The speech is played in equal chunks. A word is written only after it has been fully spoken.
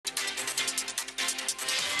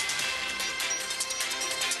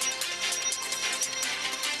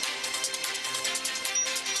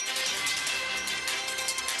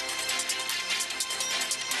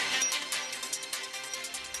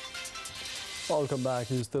Welcome back.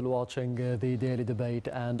 You're still watching the Daily Debate,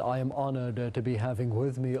 and I am honored to be having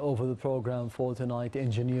with me over the program for tonight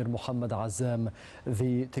Engineer Mohamed Azzam,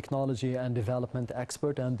 the technology and development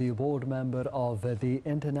expert and the board member of the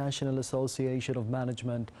International Association of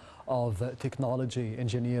Management of Technology.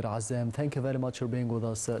 Engineer Azzam, thank you very much for being with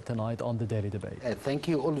us tonight on the Daily Debate. Thank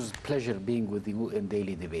you. Always a pleasure being with you in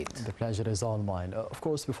Daily Debate. The pleasure is all mine. Of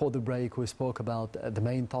course, before the break, we spoke about the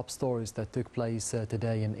main top stories that took place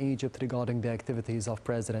today in Egypt regarding the activities of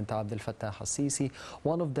President Abdel Fattah al-Sisi.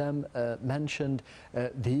 One of them mentioned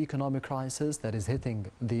the economic crisis that is hitting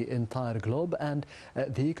the entire globe and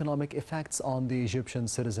the economic effects on the Egyptian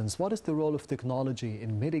citizens. What is the role of technology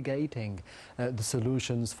in mitigating the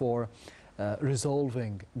solutions for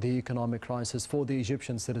resolving the economic crisis for the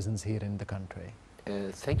Egyptian citizens here in the country?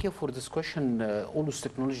 Thank you for this question. Always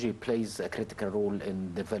technology plays a critical role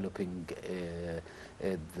in developing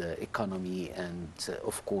the economy, and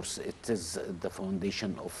of course it is the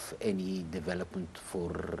foundation of any development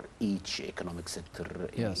for each economic sector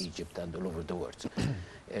in Egypt and all over the world.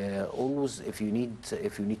 Always, if you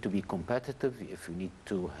need to be competitive, if you need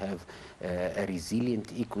to have a resilient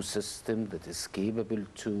ecosystem that is capable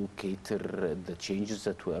to cater the changes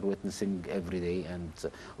that we are witnessing every day, and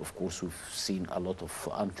of course we've seen a lot of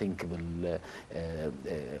unthinkable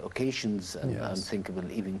occasions and unthinkable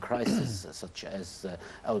even crises such as the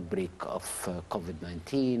outbreak of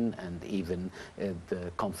COVID-19 and even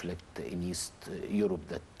the conflict in East Europe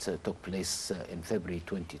that took place in February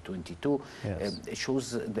 2022. It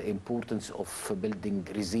shows the importance of building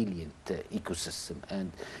resilient ecosystem,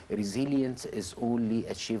 and resilience is only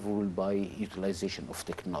achievable by utilization of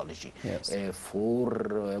technology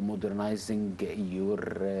for modernizing your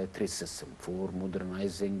trade system, for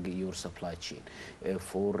modernizing your supply chain,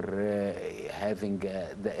 for having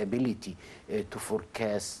the ability to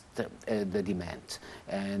forecast the demand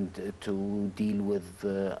and to deal with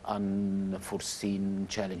unforeseen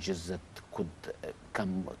challenges that could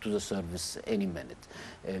come to the surface any minute,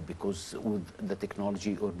 because with the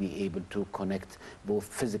technology you'll be able to connect both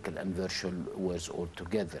physical and virtual worlds all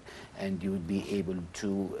together, and you would be able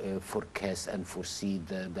to forecast and foresee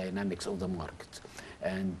the dynamics of the market,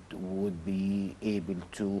 and would be able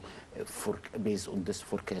to, based on this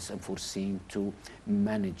forecast and foreseeing, to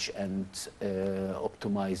manage and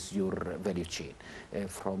optimize your value chain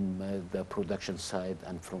from the production side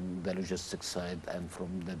and from the logistics side and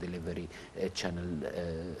from the delivery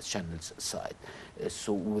channels side.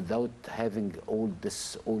 So without having all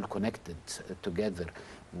this all connected together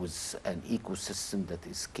with an ecosystem that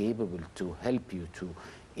is capable to help you to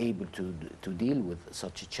able to deal with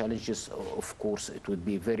such challenges, of course it would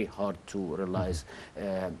be very hard to realize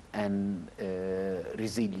an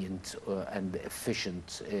resilient and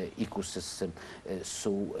efficient ecosystem.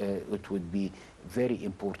 So it would be very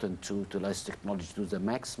important to utilize technology to the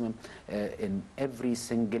maximum in every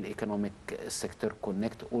single economic sector,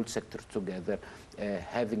 connect all sectors together,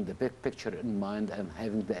 having the big picture in mind and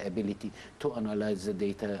having the ability to analyze the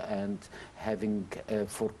data and having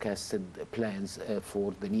forecasted plans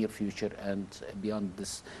for the near future and beyond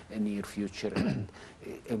this near future, and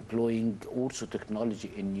employing also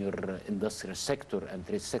technology in your industrial sector and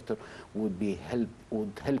trade sector would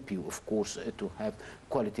help you, of course, to have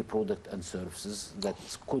quality product and services that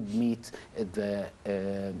could meet the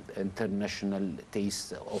international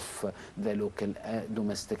taste of the local,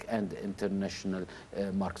 domestic and international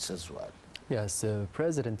markets as well. Yes,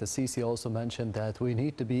 President al-Sisi also mentioned that we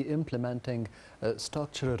need to be implementing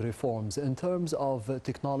structural reforms in terms of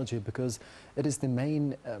technology, because it is the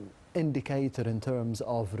main indicator in terms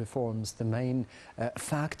of reforms, the main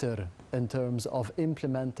factor in terms of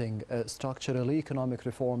implementing structural economic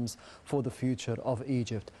reforms for the future of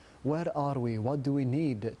Egypt. Where are we? What do we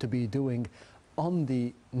need to be doing on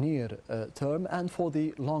the near term and for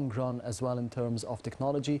the long run as well in terms of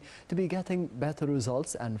technology to be getting better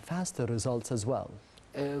results and faster results as well?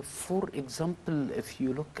 For example, if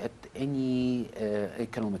you look at any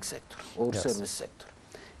economic sector or service sector,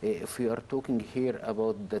 if we are talking here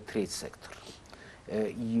about the trade sector,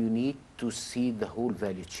 you need to see the whole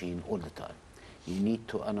value chain all the time. You need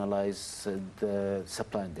to analyze the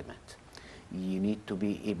supply and demand. You need to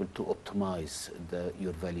be able to optimize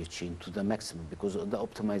your value chain to the maximum, because the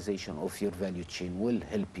optimization of your value chain will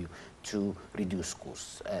help you to reduce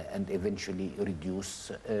costs and eventually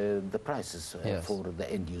reduce the prices for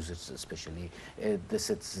the end users, especially the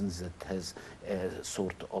citizens that has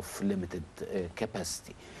sort of limited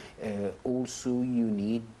capacity. Also, you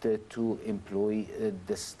need to employ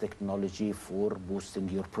this technology for boosting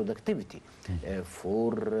your productivity,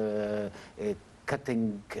 for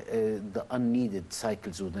cutting the unneeded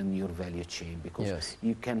cycles within your value chain, because Yes.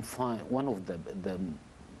 you can find one of the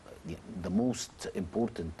most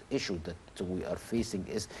important issue that we are facing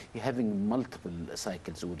is having multiple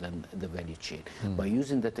cycles within the value chain. By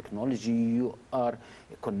using the technology, you are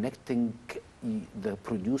connecting the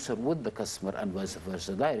producer with the customer and vice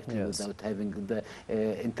versa directly, Yes. without having the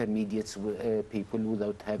intermediates people,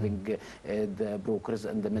 without having the brokers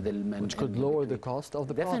and the middlemen. Which could in lower the between. cost of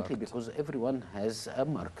the Definitely, product. because everyone has a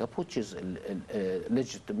markup which is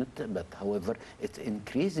legitimate, but however, it's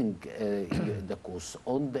increasing the cost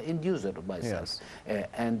on the end user by itself,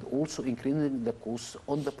 and also increasing the cost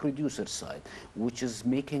on the producer side, which is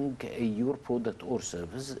making your product or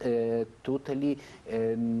service totally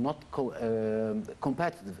not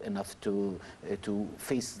competitive enough to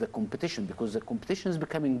face the competition, because the competition is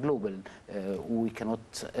becoming global. We cannot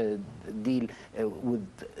deal with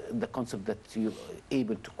the concept that you're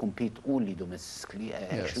able to compete only domestically.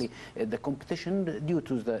 Actually, the competition, due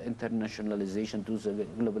to the internationalization, to the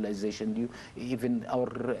globalization, even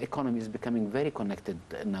our economy is becoming very connected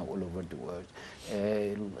now all over the world.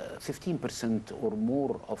 15% or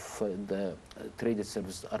more of the traded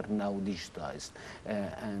services are now digitized,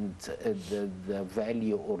 and the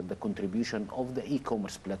value or the contribution of the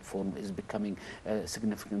e-commerce platform is becoming a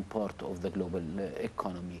significant part of the global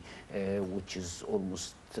economy, which is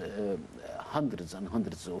almost hundreds and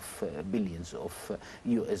hundreds of billions of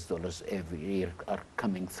US dollars every year are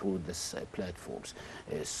coming through these platforms.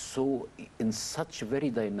 So in such a very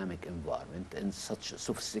dynamic environment, in such a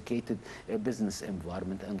sophisticated business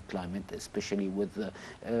environment and climate, especially with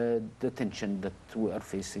the tension that we are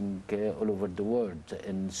facing all over the world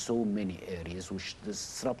in so many areas, which is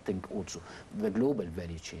disrupting also the global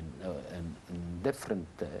value chain in different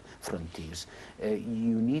frontiers,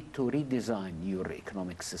 you need to redesign your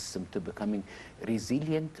economic system to becoming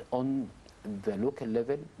resilient on the local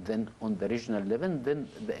level, then on the regional level, then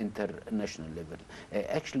the international level.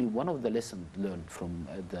 Actually, one of the lessons learned from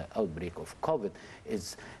the outbreak of COVID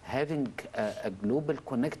is having a global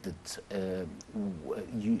connected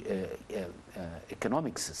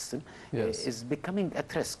economic system is becoming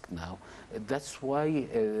at risk now. That's why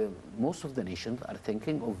most of the nations are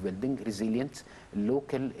thinking of building resilient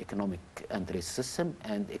local economic and trade system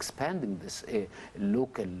and expanding this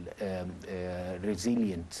local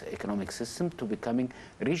resilient economic system to becoming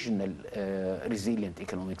regional resilient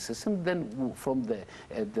economic system. Then from the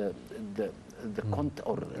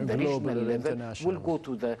regional level will go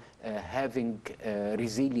to the having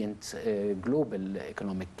resilient global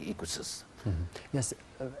economic ecosystem. Yes,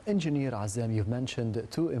 Engineer Azzam, you've mentioned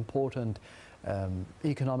two important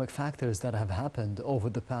economic factors that have happened over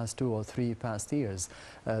the past 2 or 3 past years.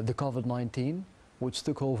 The COVID-19, which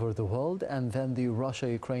took over the world, and then the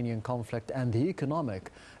Russia-Ukrainian conflict and the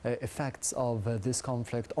economic effects of this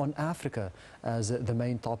conflict on Africa as the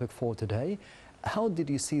main topic for today. How did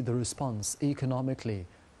you see the response economically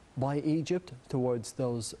by Egypt towards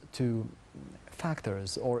those two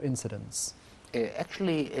factors or incidents?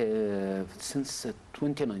 Actually, since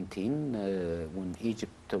 2019, when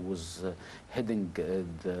Egypt was heading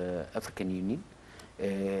the African Union,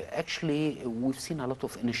 actually we've seen a lot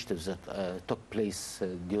of initiatives that took place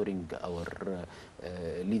during our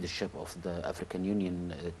leadership of the African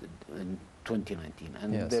Union in 2019,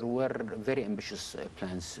 and there were very ambitious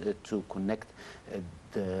plans to connect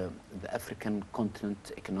the African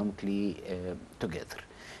continent economically together.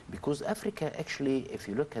 Because Africa, actually, if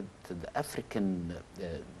you look at the African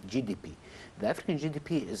GDP, the African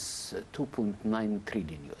GDP is 2.9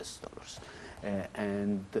 trillion US dollars.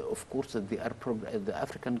 And of course, the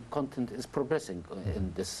African continent is progressing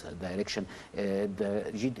in this direction.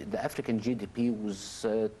 The African GDP was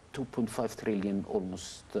 2.5 trillion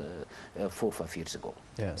almost 4 or 5 years ago.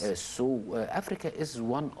 Yes. So Africa is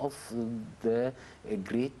one of the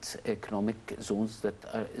great economic zones that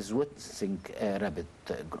is witnessing rapid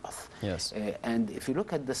growth. Yes. And if you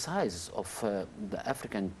look at the size of the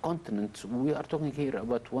African continent, we are talking here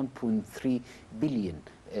about 1.3 billion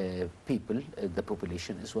people. The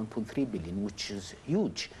population is 1.3 billion, which is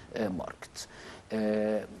huge market.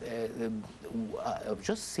 I've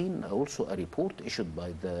just seen also a report issued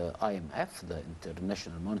by the IMF, the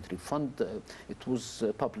International Monetary Fund. It was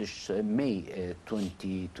published May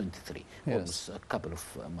 2023, almost a couple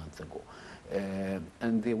of months ago.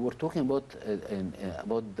 And they were talking about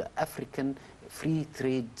the African free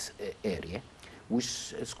trade area,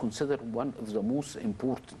 which is considered one of the most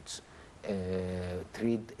important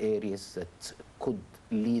trade areas that could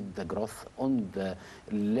lead the growth on the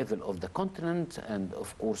level of the continent and,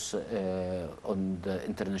 of course, on the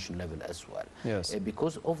international level as well. Yes.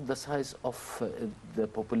 Because of the size of the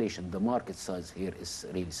population, the market size here is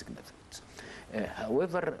really significant.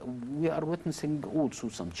 However, we are witnessing also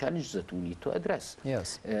some challenges that we need to address.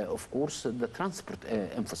 Yes. Of course, the transport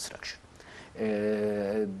infrastructure.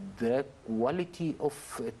 The quality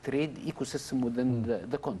of trade ecosystem within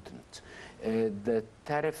the continent, the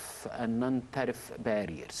tariff and non-tariff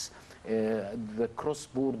barriers, the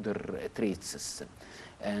cross-border trade system.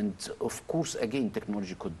 And of course, again,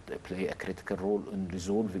 technology could play a critical role in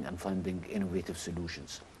resolving and finding innovative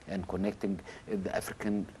solutions and connecting the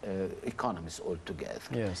African economies all together.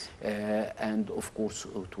 Yes. And of course,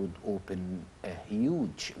 it would open a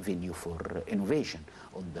huge venue for innovation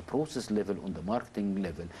on the process level, on the marketing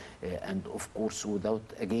level, and of course, without,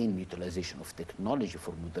 again, utilization of technology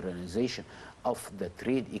for modernization of the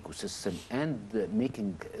trade ecosystem and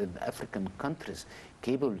making the African countries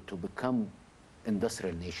capable to become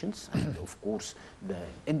industrial nations, and of course the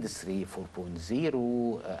industry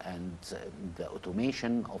 4.0 and the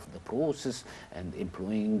automation of the process and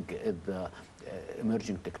employing the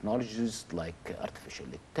emerging technologies like artificial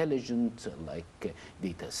intelligence, like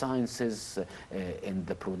data sciences in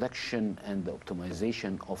the production and the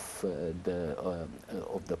optimization of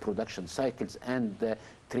the production cycles and the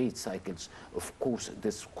trade cycles. Of course,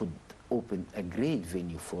 this could open a great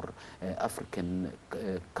venue for African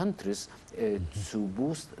countries to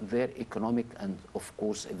boost their economic and, of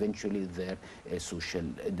course, eventually their social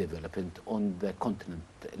development on the continent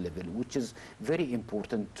level, which is very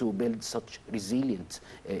important to build such resilient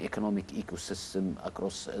economic ecosystem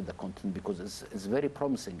across the continent, because it's very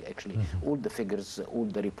promising, actually. All the figures, all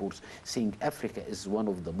the reports saying Africa is one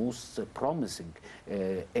of the most promising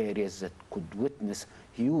areas that could witness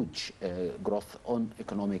huge growth on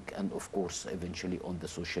economic and, of course, eventually on the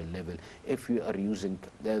social level, if we are using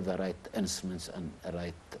the right instruments and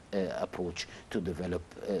right approach to develop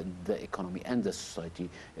the economy and the society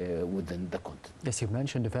within the continent. Yes, you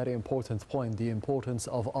mentioned a very important point, the importance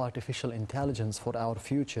of artificial intelligence for our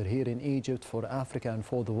future here in Egypt, for Africa and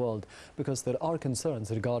for the world, because there are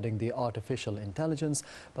concerns regarding the artificial intelligence.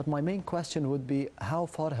 But my main question would be, how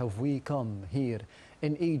far have we come here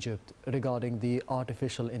in Egypt regarding the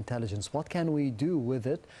artificial intelligence? What can we do with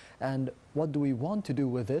it, and what do we want to do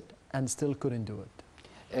with it and still couldn't do it?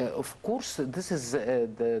 Of course, this is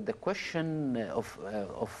the question of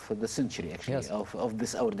the century, actually, yes. of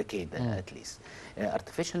this our decade, at least.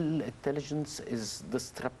 Artificial intelligence is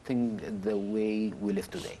disrupting the way we live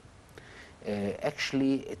today.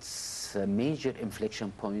 Actually, it's a major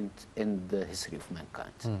inflection point in the history of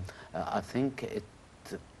mankind. I think it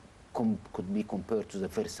could be compared to the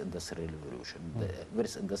first industrial revolution. The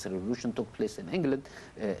first industrial revolution took place in England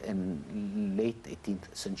in late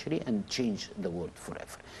 18th century and changed the world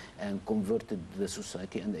forever and converted the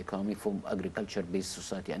society and the economy from agriculture-based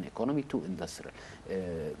society and economy to industrial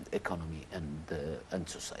economy and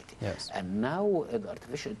society. Yes. And now the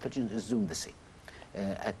artificial intelligence is doing the same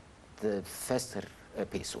at the faster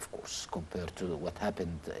pace, of course, compared to what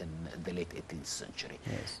happened in the late 18th century.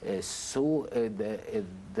 Yes. So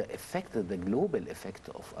the effect, the global effect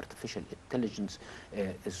of artificial intelligence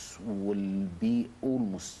will be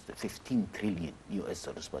almost 15 trillion US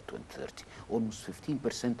dollars by 2030. Almost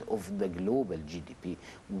 15% of the global GDP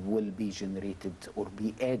will be generated or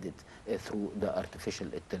be added through the artificial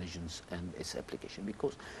intelligence and its application.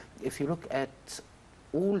 Because if you look at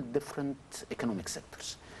all different economic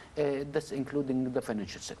sectors, that's including the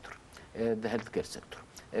financial sector, the healthcare sector,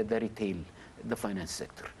 the retail, the finance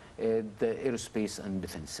sector, the aerospace and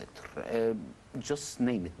defense sector, just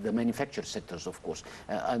name it, the manufacturing sectors, of course.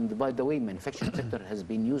 And by the way, manufacturing sector has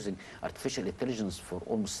been using artificial intelligence for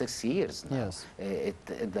almost 6 years now. Yes.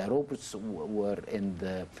 The robots were in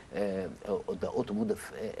the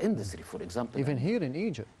automotive industry, for example. Even here in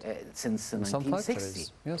Egypt. Since in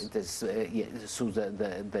 1960. Yes. It is, so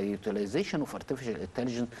the utilization of artificial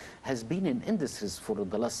intelligence has been in industries for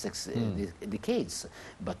the last 6 decades.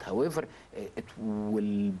 But however, it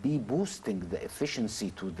will be boosting the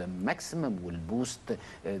efficiency to the maximum, will boost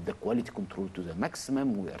the quality control to the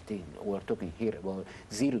maximum. We are talking here about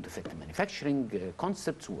zero defect manufacturing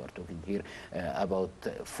concepts. We are talking here about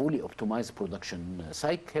fully optimized production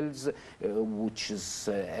cycles, which is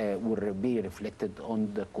will be reflected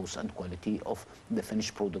on the cost and quality of the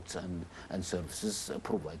finished products and services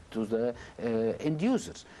provided to the end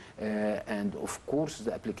users. And of course,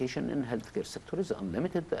 the application in healthcare sector is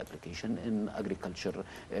unlimited. The application in agriculture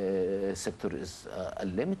sector is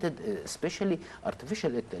unlimited. Especially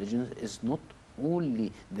artificial intelligence is not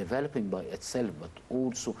only developing by itself, but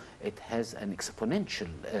also it has an exponential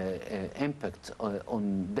impact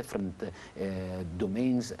on different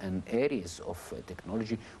domains and areas of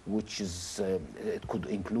technology, which is it could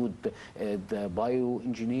include the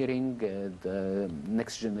bioengineering, the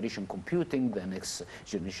next generation computing, the next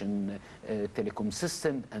generation telecom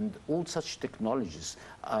system, and all such technologies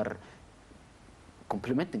are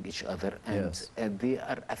complementing each other, and they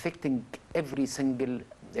are affecting every single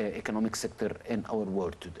economic sector in our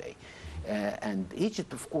world today. And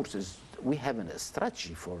Egypt, of course, we have a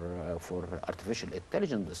strategy for artificial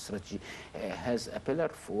intelligence. The strategy has a pillar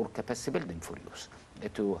for capacity building for youth,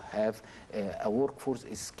 to have a workforce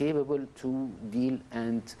is capable to deal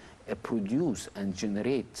and produce and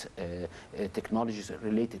generate technologies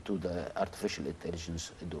related to the artificial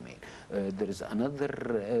intelligence domain. There is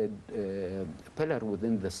another pillar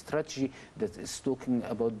within the strategy that is talking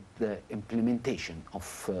about the implementation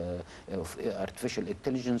of artificial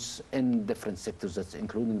intelligence in different sectors, that's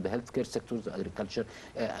including the healthcare sector, the agriculture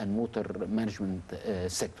and water management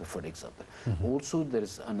sector, for example. Also, there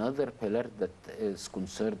is another pillar that is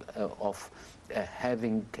concerned of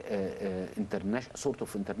having sort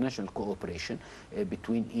of international cooperation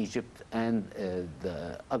between Egypt and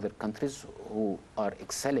the other countries who are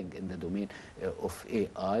excelling in the domain of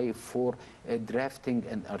AI for drafting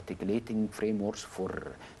and articulating frameworks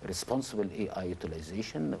for responsible AI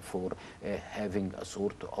utilization, for having a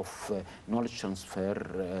sort of knowledge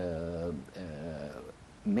transfer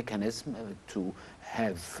mechanism to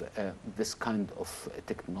have this kind of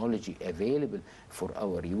technology available for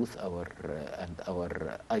our youth, and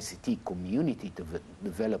our ICT community to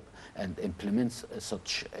develop and implement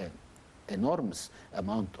such enormous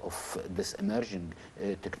amount of this emerging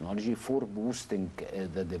technology for boosting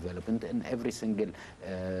the development in every single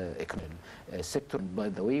economic sector. By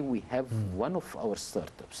the way, we have one of our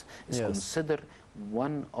startups is considered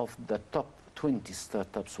one of the top 20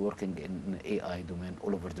 startups working in AI domain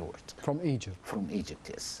all over the world. From Egypt? From Egypt,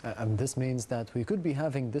 yes. And this means that we could be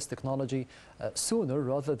having this technology sooner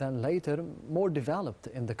rather than later, more developed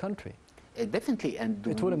in the country. Definitely, and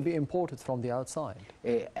it wouldn't be imported from the outside.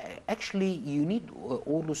 Actually, you need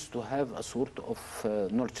always to have a sort of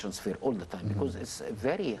knowledge transfer all the time, because it's a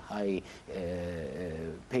very high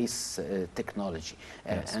pace technology,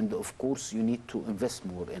 and of course you need to invest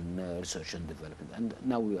more in research and development. And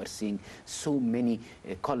now we are seeing so many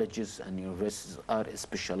colleges and universities are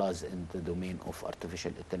specialized in the domain of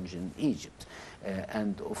artificial intelligence in Egypt.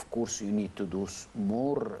 And of course you need to do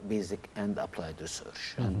more basic and applied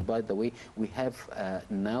research. And by the way, we have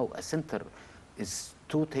now a center is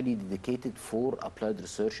totally dedicated for applied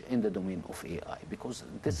research in the domain of AI, because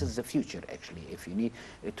this is the future actually. If you need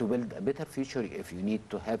to build a better future, if you need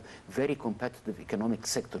to have very competitive economic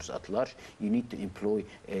sectors at large, you need to employ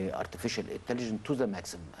artificial intelligence to the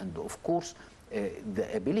maximum. And of course,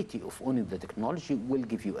 the ability of owning the technology will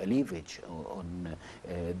give you a leverage on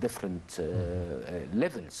different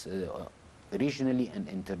levels, regionally and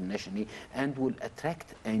internationally, and will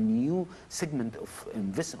attract a new segment of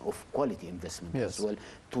investment, of quality investment as well,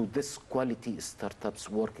 to this quality startups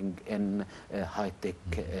working in high-tech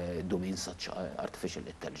domains such as artificial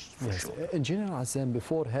intelligence, for sure. Engineer Azzam,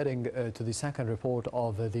 before heading to the second report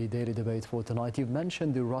of the daily debate for tonight, you've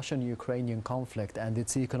mentioned the Russian-Ukrainian conflict and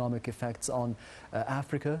its economic effects on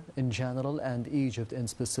Africa in general and Egypt in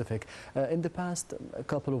specific. In the past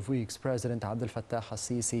couple of weeks, President Abdel Fattah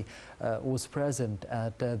al-Sisi was present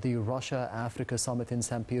at the Russia-Africa Summit in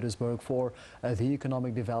St. Petersburg for the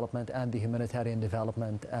economic development and the humanitarian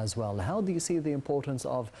development as well. How do you see the importance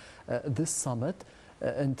of this summit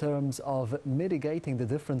in terms of mitigating the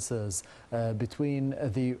differences between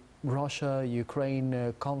the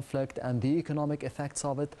Russia-Ukraine conflict and the economic effects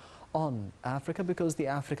of it on Africa, because the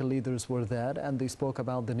African leaders were there and they spoke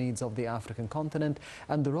about the needs of the African continent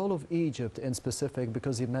and the role of Egypt in specific,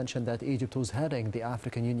 because you mentioned that Egypt was heading the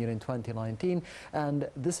African Union in 2019, and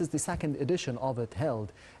this is the second edition of it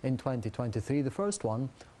held in 2023. The first one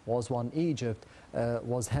was when Egypt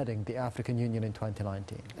was heading the African Union in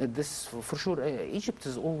 2019. This, for sure, Egypt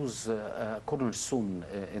is always a cornerstone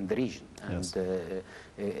in the region, and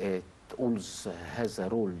it always has a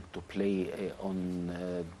role to play on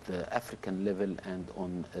the African level and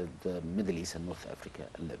on the Middle East and North Africa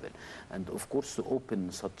level. And of course, to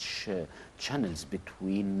open such channels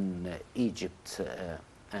between Egypt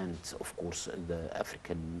and of course the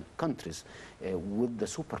African countries with the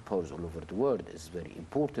superpowers all over the world is very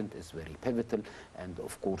important, is very pivotal, and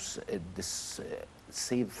of course this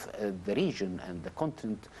save the region and the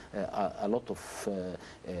continent a lot of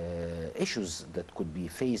issues that could be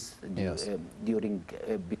faced during,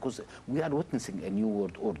 because we are witnessing a new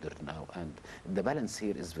world order now, and the balance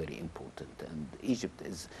here is very important. And Egypt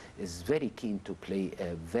is very keen to play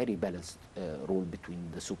a very balanced role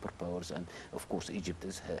between the superpowers, and of course Egypt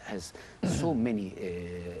has so many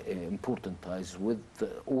important ties with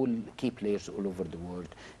all key players all over the world,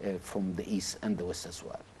 from the east and the west as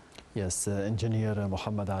well. Yes, Engineer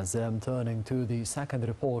Mohamed Azzam, turning to the second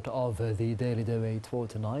report of the daily debate for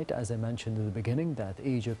tonight. As I mentioned in the beginning, that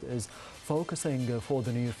Egypt is focusing for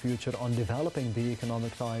the near future on developing the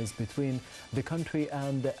economic ties between the country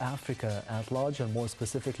and Africa at large, and more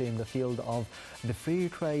specifically in the field of the free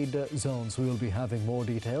trade zones. We will be having more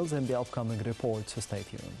details in the upcoming report, so stay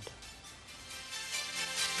tuned.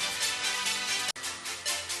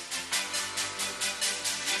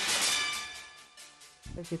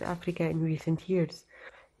 With Africa in recent years.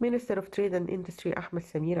 Minister of Trade and Industry Ahmed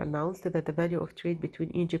Samir announced that the value of trade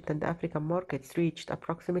between Egypt and African markets reached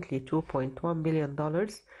approximately $2.1 billion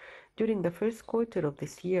during the first quarter of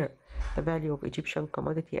this year. The value of Egyptian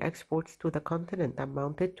commodity exports to the continent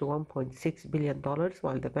amounted to $1.6 billion,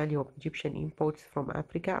 while the value of Egyptian imports from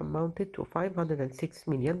Africa amounted to $506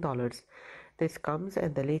 million. This comes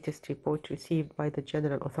at the latest report received by the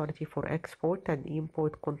General Authority for Export and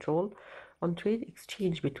Import Control on trade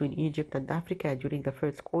exchange between Egypt and Africa during the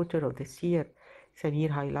first quarter of this year. Samir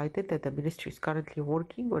highlighted that the ministry is currently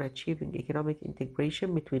working on achieving economic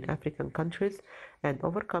integration between African countries and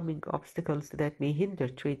overcoming obstacles that may hinder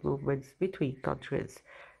trade movements between countries.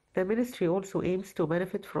 The ministry also aims to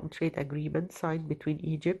benefit from trade agreements signed between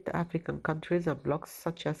Egypt, African countries and blocs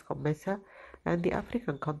such as COMESA and the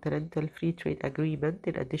African Continental Free Trade Agreement.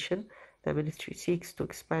 In addition, the ministry seeks to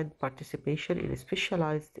expand participation in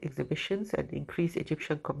specialized exhibitions and increase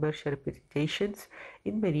Egyptian commercial representations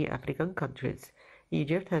in many African countries.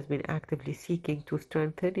 Egypt has been actively seeking to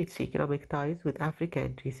strengthen its economic ties with Africa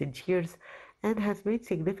in recent years and has made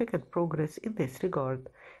significant progress in this regard.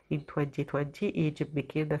 In 2020, Egypt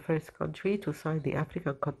became the first country to sign the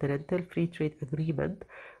African Continental Free Trade Agreement,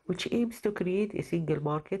 which aims to create a single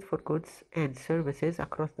market for goods and services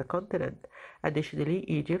across the continent. Additionally,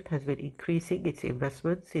 Egypt has been increasing its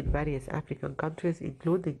investments in various African countries,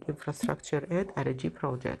 including infrastructure and energy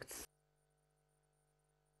projects.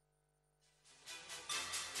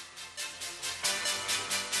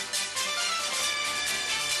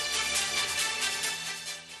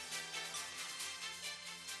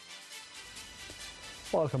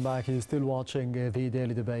 Welcome back. You're still watching the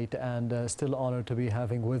Daily Debate, and still honored to be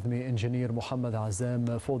having with me Engineer Mohamed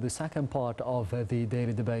Azzam for the second part of the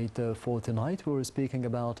Daily Debate for tonight. We were speaking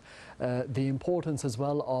about the importance as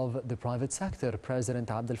well of the private sector.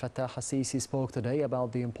 President Abdel Fattah al-Sisi spoke today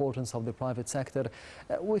about the importance of the private sector.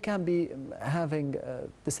 We can be having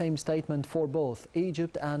the same statement for both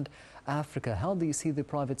Egypt and Africa. How do you see the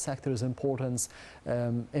private sector's importance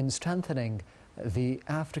in strengthening the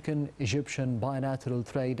African-Egyptian bilateral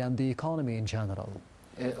trade and the economy in general?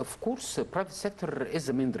 Of course, private sector is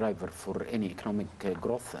the main driver for any economic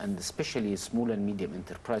growth, and especially small and medium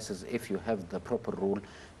enterprises if you have the proper role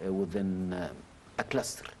within a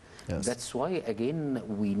cluster. Yes. That's why, again,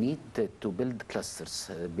 we need to build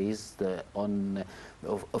clusters based on,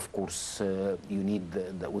 of course, you need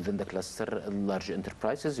within the cluster large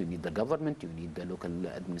enterprises, you need the government, you need the local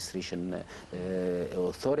administration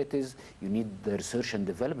authorities, you need the research and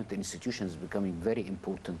development institutions becoming very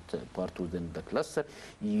important part within the cluster.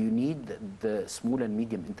 You need the small and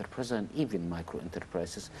medium enterprises and even micro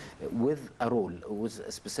enterprises with a role, with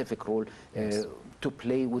a specific role to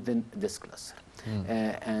play within this cluster.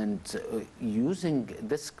 And using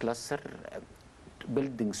this cluster,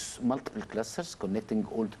 building multiple clusters, connecting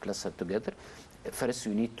all the clusters together. First,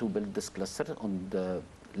 you need to build this cluster on the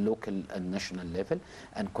local and national level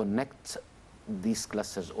and connect these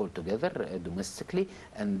clusters all together domestically,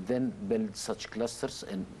 and then build such clusters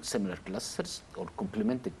and similar clusters or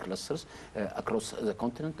complementing clusters across the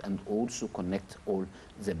continent, and also connect all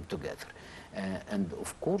them together. And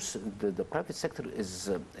of course, the private sector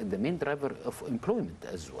is the main driver of employment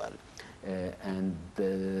as well. And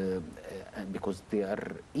because they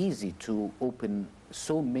are easy to open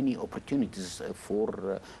so many opportunities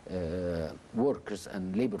for workers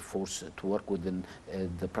and labor force to work within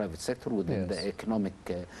the private sector, within the economic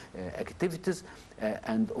activities.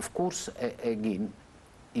 And of course, again,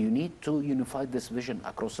 you need to unify this vision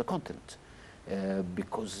across the continent,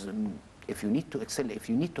 because if you need to excel, if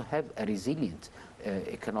you need to have a resilient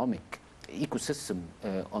economic ecosystem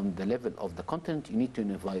on the level of the continent, you need to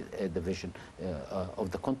unify the vision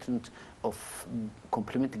of the continent of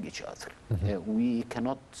complementing each other. We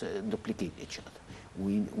cannot duplicate each other.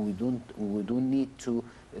 We don't need to.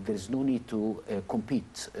 There is no need to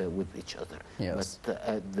compete with each other. Yes.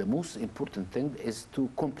 But the most important thing is to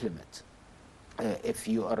complement. If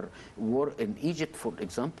you are in Egypt, for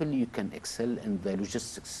example, you can excel in the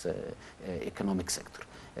logistics economic sector.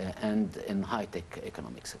 And in high-tech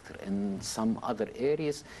economic sector. In some other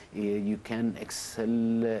areas, you can excel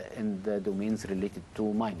in the domains related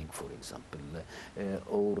to mining, for example,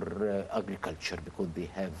 or agriculture, because they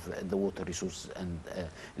have the water resources and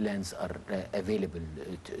lands are available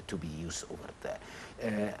to be used over there.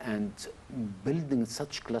 And building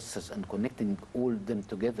such clusters and connecting all them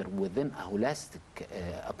together within a holistic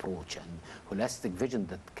approach and holistic vision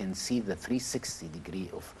that can see the 360 degree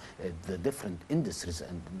of the different industries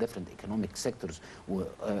and different economic sectors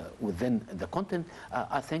within the continent,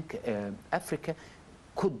 I think Africa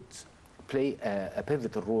could play a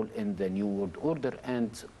pivotal role in the new world order and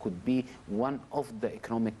could be one of the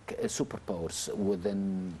economic superpowers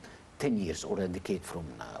within 10 years or a decade from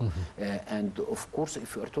now. And of course,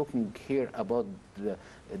 if we are talking here about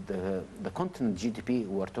the continent GDP,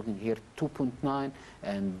 we are talking here 2.9,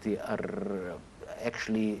 and they are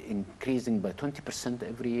actually increasing by 20%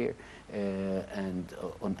 every year, and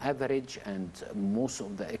on average, and most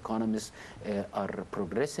of the economies are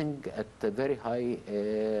progressing at a very high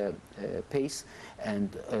pace,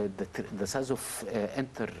 and the size of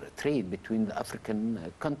inter-trade between the African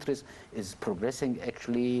countries is progressing.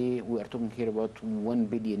 Actually, we are talking here about $1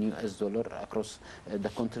 billion across the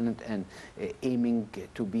continent, and aiming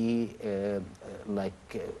to be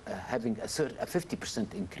having a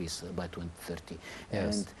 50% increase by 2030.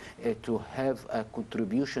 Yes. And to have a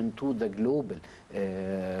contribution to the global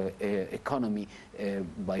economy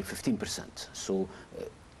by 15%. So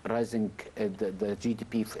rising the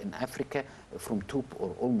GDP in Africa from 2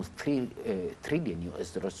 or almost 3 trillion US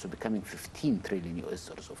dollars to becoming 15 trillion US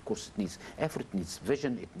dollars. Of course, it needs effort, it needs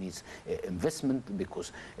vision, it needs investment,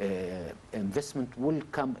 because investment will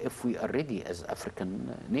come if we are ready as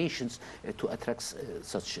African nations to attract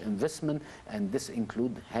such investment, and this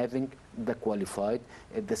include having the qualified,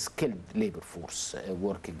 the skilled labor force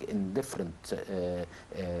working in different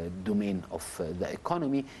domain of the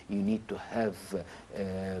economy. You need to have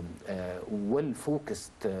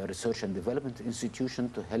well-focused research and development institution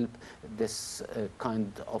to help this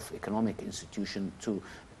kind of economic institution to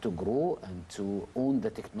grow and to own the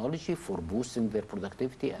technology for boosting their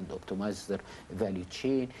productivity and optimize their value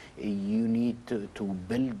chain. You need to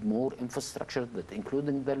build more infrastructure, that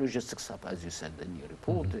including the logistics hub, as you said in your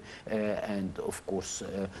report, and of course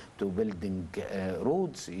to building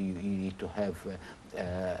roads. You need to have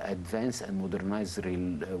advanced and modernized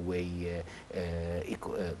railway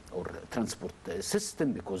or transport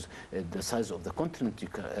system, because the size of the continent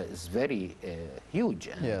is very huge,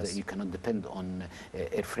 and yes, you cannot depend on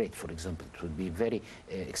air freight, for example. It would be very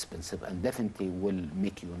expensive and definitely will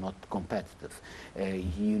make you not competitive.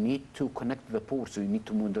 You need to connect the ports, so you need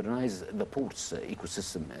to modernize the ports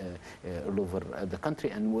ecosystem all over the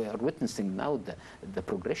country, and we are witnessing now the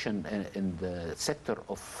progression in the sector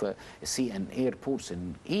of sea and air ports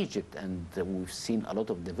in Egypt, and we've seen a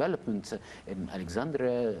lot of developments in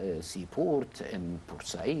Alexandria seaport, in Port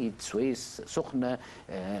Said, Suez, Sokhna,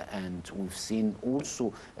 and we've seen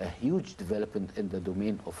also a huge development in the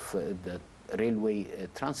domain of the railway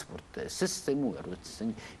transport system. We are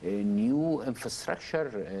witnessing new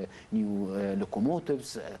infrastructure, new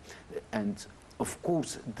locomotives, and of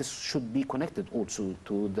course this should be connected also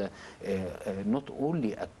to the not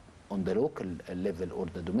only on the local level or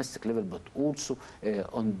the domestic level, but also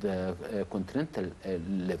on the continental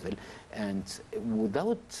level. And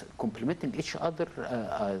without complementing each other,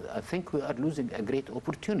 I think we are losing a great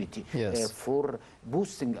opportunity yes, for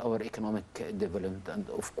boosting our economic development, and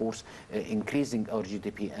of course increasing our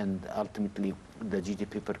GDP and ultimately the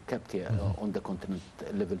GDP per capita on the continent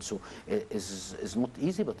level. So it's not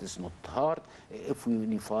easy, but it's not hard if we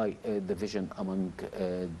unify the vision among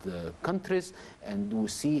the countries, and we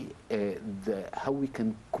see how we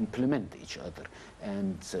can complement each other,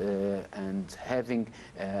 and having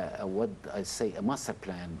what I say a master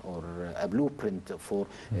plan or a blueprint for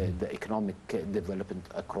the economic development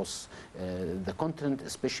across the continent.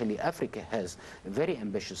 Especially Africa has a very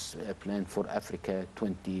ambitious plan for Africa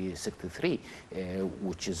 2063,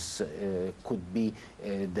 which is could be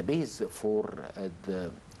the base for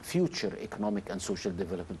the future economic and social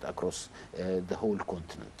development across the whole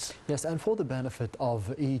continent. Yes, and for the benefit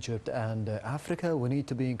of Egypt and Africa, we need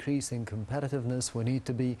to be increasing competitiveness. We need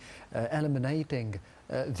to be eliminating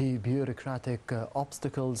the bureaucratic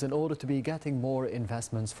obstacles in order to be getting more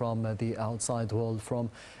investments from the outside world, from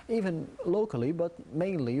even locally, but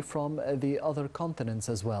mainly from the other continents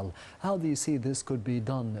as well. How do you see this could be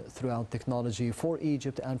done throughout technology for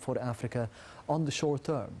Egypt and for Africa on the short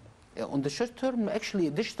term? On the short term, actually,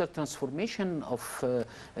 digital transformation of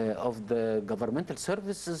the governmental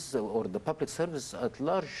services or the public service at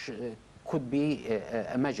large could be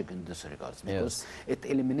a magic in this regard, because it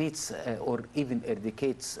eliminates or even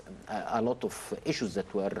eradicates a lot of issues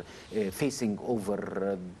that were facing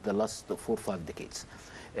over the last 4 or 5 decades.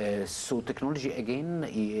 So technology, again,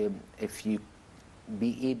 if you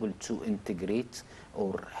be able to integrate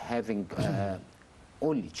or having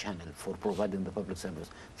only channel for providing the public service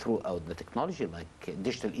throughout the technology, like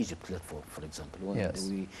Digital Egypt platform, for example.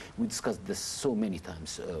 Yes. We discussed this so many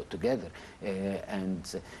times together, and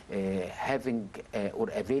having or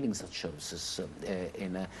availing such services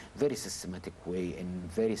in a very systematic way, in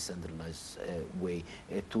very standardized way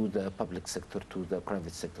to the public sector, to the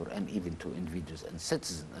private sector, and even to individuals and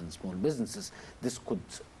citizens and small businesses, this could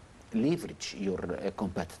leverage your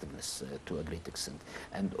competitiveness to a great extent.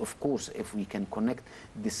 And of course, if we can connect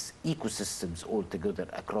these ecosystems all together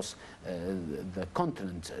across the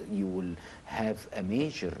continent, you will have a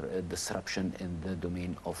major disruption in the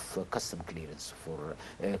domain of custom clearance for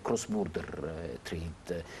cross-border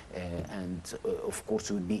trade. And of course,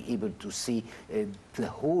 you will be able to see the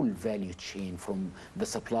whole value chain from the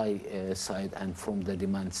supply side and from the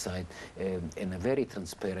demand side in a very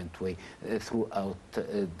transparent way throughout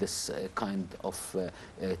this kind of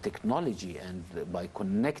technology, and by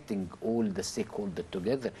connecting all the stakeholders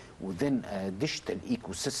together within a digital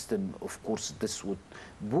ecosystem, of course, this would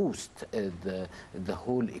boost the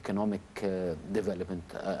whole economic development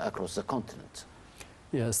across the continent.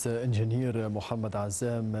 Yes, Engineer Mohamed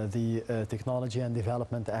Azzam, the technology and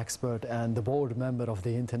development expert and the board member of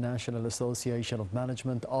the International Association of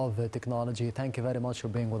Management of Technology. Thank you very much for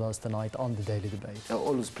being with us tonight on the Daily Debate.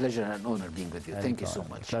 Always pleasure and honor being with you. Thank you so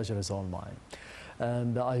much. The pleasure is all mine.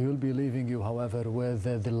 And I will be leaving you, however, with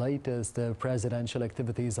the latest presidential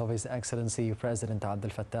activities of His Excellency President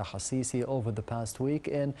Abdel Fattah al-Sisi over the past week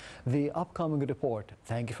in the upcoming report.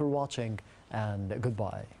 Thank you for watching, and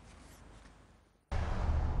goodbye.